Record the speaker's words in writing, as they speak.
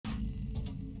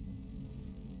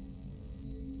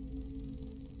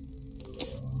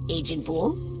Agent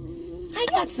Boole. I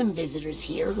got some visitors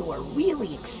here who are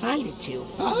really excited to.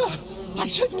 Ah! I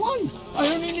said one!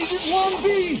 I only needed one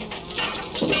bee!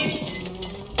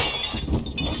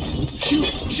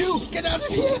 Shoo! Get out of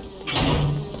here!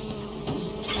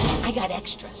 I got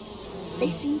extra. They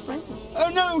seem friendly. Oh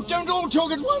no! Don't all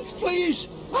talk at once, please!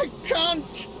 I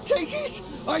can't take it!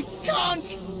 I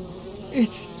can't!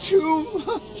 It's too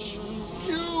much!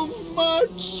 Too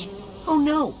much! Oh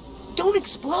no! Don't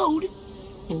explode!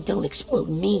 And don't explode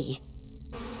me.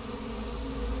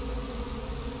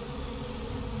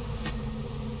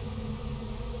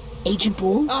 Agent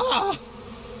Boole? Ah!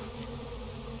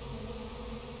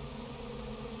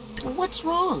 What's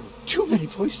wrong? Too many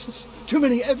voices. Too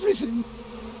many everything.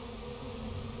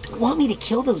 Want me to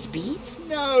kill those bees?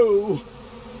 No!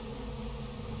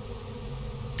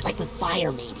 Like with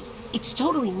fire, maybe. It's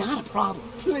totally not a problem.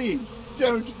 Please,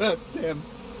 don't hurt them.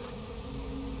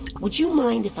 Would you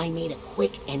mind if I made a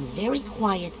quick and very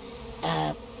quiet,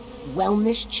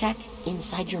 wellness check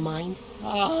inside your mind?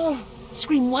 Ah!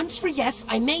 Scream once for yes,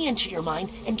 I may enter your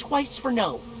mind, and twice for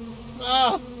no.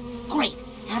 Ah! Great.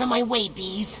 Out of my way,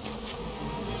 bees.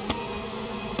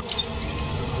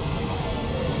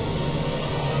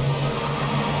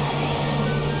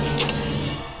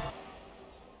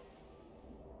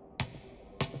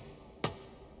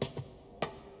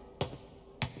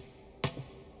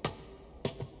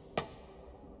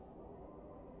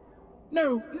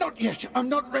 No, not yet. I'm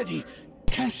not ready.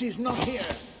 Cassie's not here.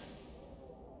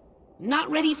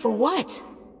 Not ready for what?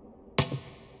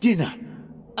 Dinner.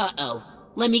 Uh-oh.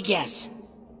 Let me guess.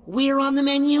 We're on the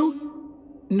menu?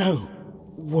 No.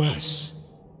 Worse.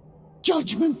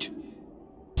 Judgment.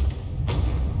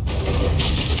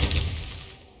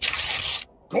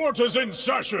 Court is in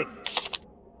session.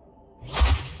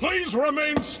 Please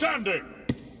remain standing.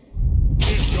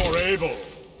 If you're able.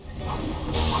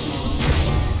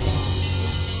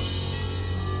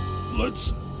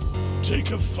 Let's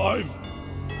take a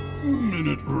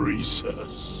 5-minute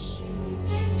recess.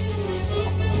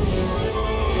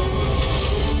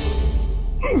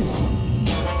 Oh,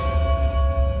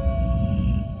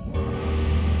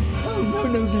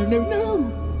 no.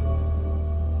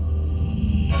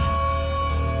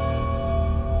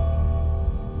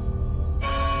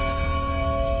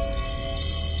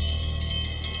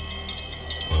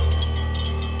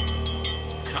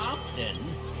 Captain?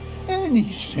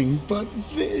 Anything but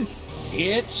this.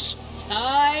 It's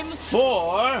time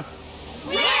for...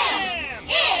 Ram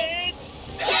it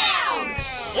down!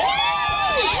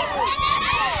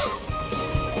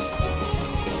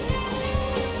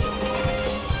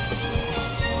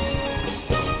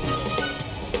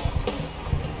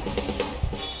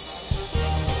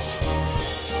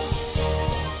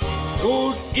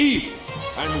 Good evening,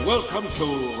 and welcome to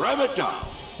Ram It Down.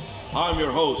 I'm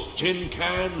your host, Tin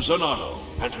Can Zanotto,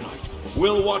 and tonight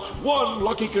we'll watch one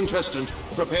lucky contestant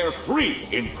prepare 3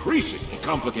 increasingly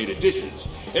complicated dishes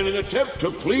in an attempt to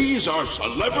please our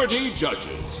celebrity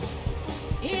judges.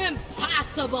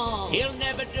 Impossible! He'll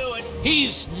never do it.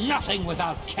 He's nothing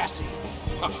without Cassie.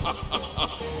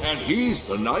 And he's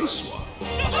the nice one.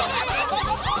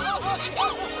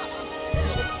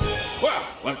 Well,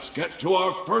 let's get to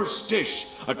our first dish,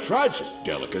 a tragic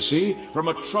delicacy from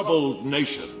a troubled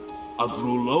nation, a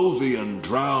Grulovian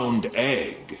drowned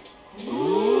egg.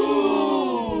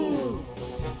 Ooh.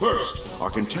 First, our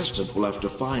contestant will have to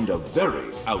find a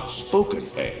very outspoken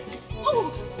egg.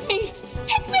 Oh, me!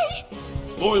 Pick me!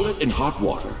 Boil it in hot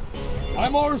water.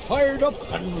 I'm all fired up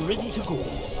and ready to go.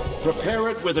 Prepare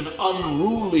it with an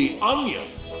unruly onion.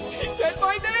 He said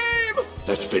my name!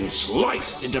 That's been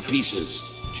sliced into pieces.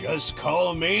 Just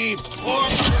call me Pork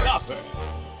Chopper.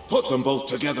 Put them both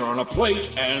together on a plate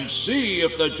and see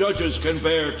if the judges can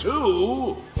bear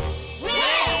 2.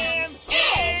 Ram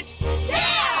it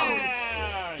down!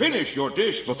 Finish your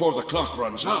dish before the clock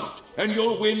runs out, and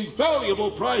you'll win valuable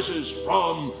prizes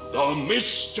from the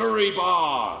Mystery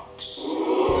Box.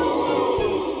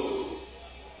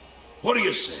 What do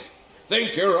you say?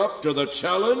 Think you're up to the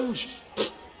challenge?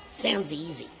 Sounds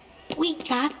easy. We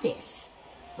got this.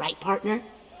 Right, partner?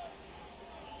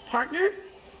 Partner?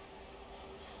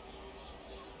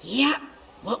 Yeah,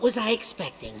 what was I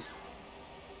expecting?